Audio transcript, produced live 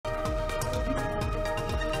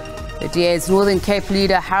The DA's Northern Cape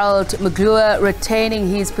leader Harold McGluwa retaining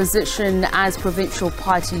his position as provincial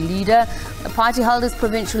party leader. The party held its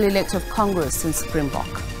provincial elective congress in Springbok.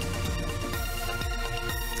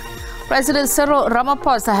 President Cyril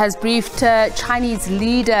Ramaphosa has briefed Chinese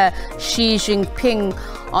leader Xi Jinping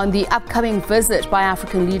on the upcoming visit by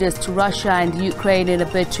African leaders to Russia and Ukraine in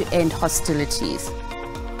a bid to end hostilities.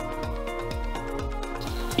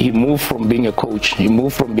 He moved from being a coach, he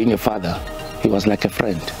moved from being a father. He was like a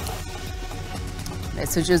friend.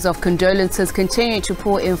 Messages of condolences continue to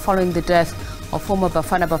pour in following the death of former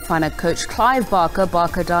Bafana Bafana coach Clive Barker.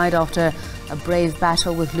 Barker died after a brave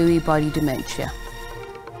battle with Lewy Body Dementia.